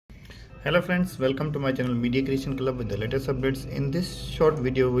Hello friends, welcome to my channel Media Creation Club with the latest updates. In this short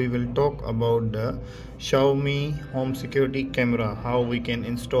video we will talk about the Xiaomi Home Security Camera, how we can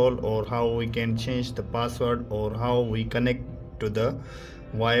install or how we can change the password or how we connect to the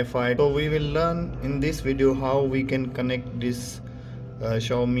Wi-Fi. So we will learn in this video how we can connect this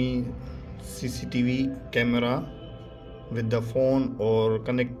Xiaomi CCTV camera with the phone or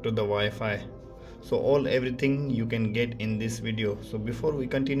connect to the Wi-Fi. So everything you can get in this video. So before we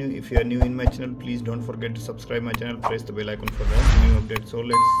continue, if you are new in my channel, please don't forget to subscribe my channel, press the bell icon for the new updates. So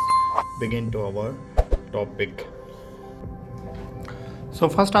let's begin to our topic. So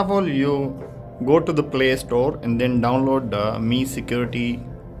first of all, you go to the Play Store and then download the Mi Security.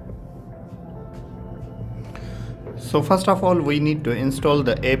 So first of all, we need to install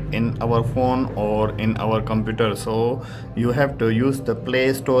the app in our phone or in our computer. So you have to use the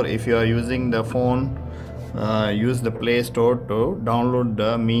Play Store. If you are using the phone, use the Play Store to download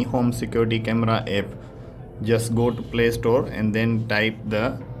the Mi Home Security Camera app. Just go to Play Store and then type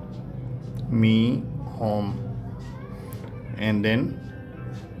the Mi Home, and then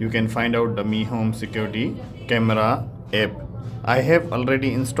you can find out the Mi Home Security Camera app. I have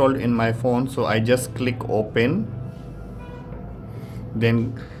already installed in my phone, so I just click open,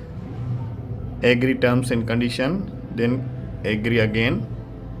 then agree terms and condition, then agree again.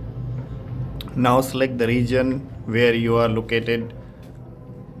 Now select the region where you are located,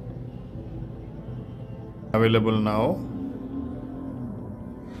 available now,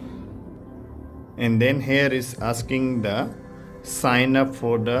 and then here is asking the sign up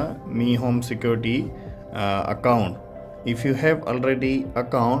for the Mi Home Security account. If you have already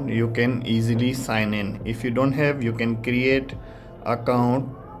account, you can easily sign in. If you don't have, you can create account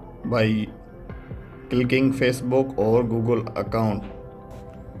by clicking Facebook or Google account.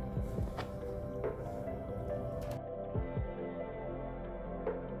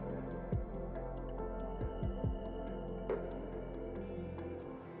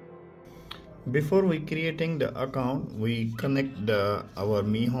 Before we creating the account, we connect our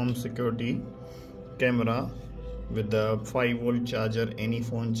Mi Home Security Camera with the 5-volt charger, any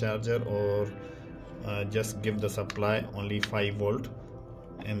phone charger, or just give the supply only 5 volt,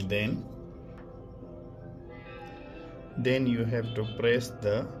 and then you have to press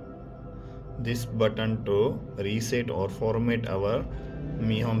this button to reset or format our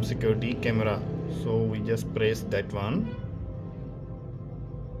Mi Home Security Camera. So we just press that one.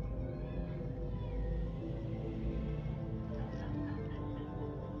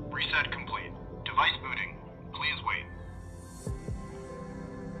 Reset complete. Device booting. Please wait.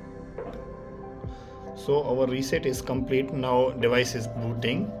 So our reset is complete. Now device is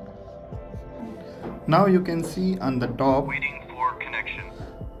booting. Now you can see on the top, Waiting for connection.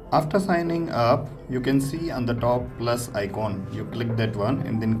 after signing up, you can see on the top plus icon. You click that one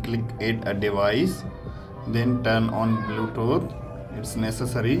and then click add a device, then turn on Bluetooth. It's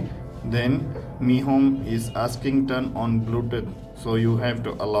necessary. Then Mi Home is asking turn on Bluetooth, so you have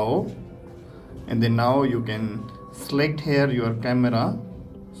to allow, and then now you can select here your camera.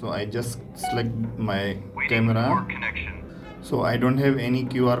 So I just select my camera. So I don't have any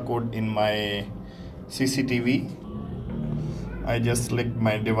QR code in my CCTV. I just select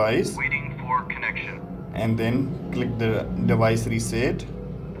my device. Waiting for connection. And then click the device reset.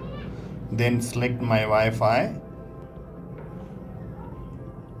 Then select my Wi-Fi.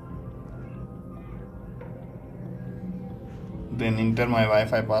 Then enter my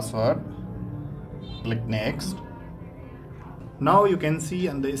Wi-Fi password. Click next. Now you can see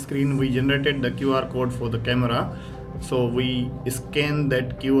on the screen we generated the QR code for the camera. So we scan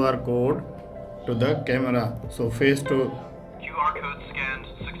that QR code to the camera. So face to QR code scanned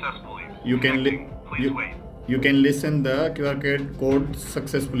successfully. You can Please wait. you can listen the QR code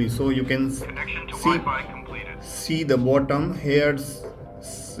successfully. So you can Connection to Wi-Fi completed. see the bottom here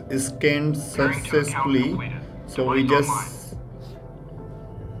scanned successfully. So we just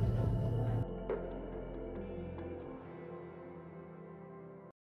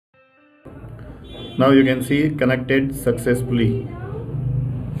now you can see connected successfully.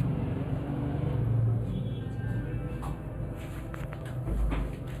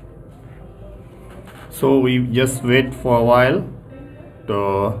 So we just wait for a while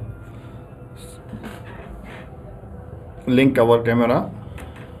to link our camera.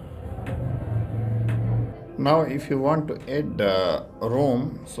 Now if you want to add the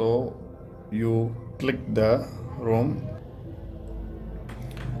ROM, so you click the ROM.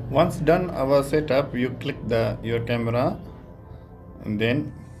 Once done our setup, you click your camera and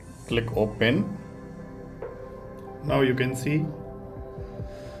then click open. Now you can see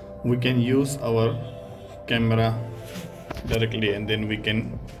we can use our camera directly, and then we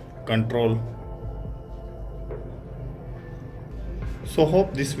can control. So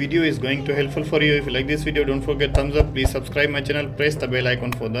hope this video is going to helpful for you. If you like this video, don't forget thumbs up. Please subscribe my channel, press the bell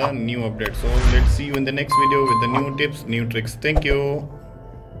icon for the new updates. So let's see you in the next video with the new tips, new tricks. Thank you.